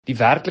Die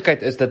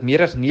werklikheid is dat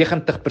meer as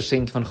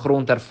 90% van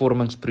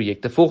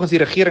grondhervormingsprojekte volgens die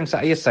regering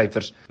se eie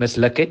syfers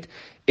misluk het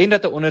en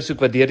dat 'n ondersoek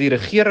wat deur die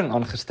regering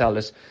aangestel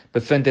is,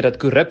 bevind het dat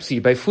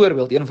korrupsie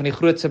byvoorbeeld een van die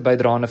grootste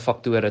bydraende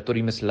faktore tot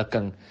die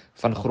mislukking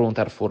van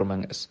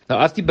grondhervorming is. Nou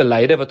as die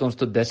beleide wat ons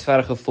tot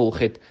dusver gevolg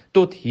het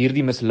tot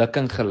hierdie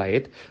mislukking gelei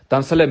het,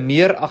 dan sal 'n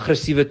meer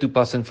aggressiewe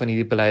toepassing van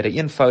hierdie beleide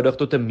eenvoudig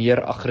tot 'n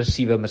meer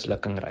aggressiewe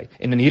mislukking lei.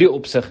 En in hierdie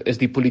opsig is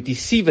die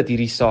politici wat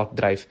hierdie saak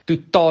dryf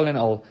totaal en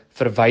al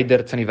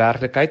verwyderd van die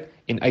werklikheid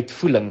en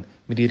uitvoering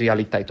met die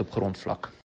realiteit op grondvlak.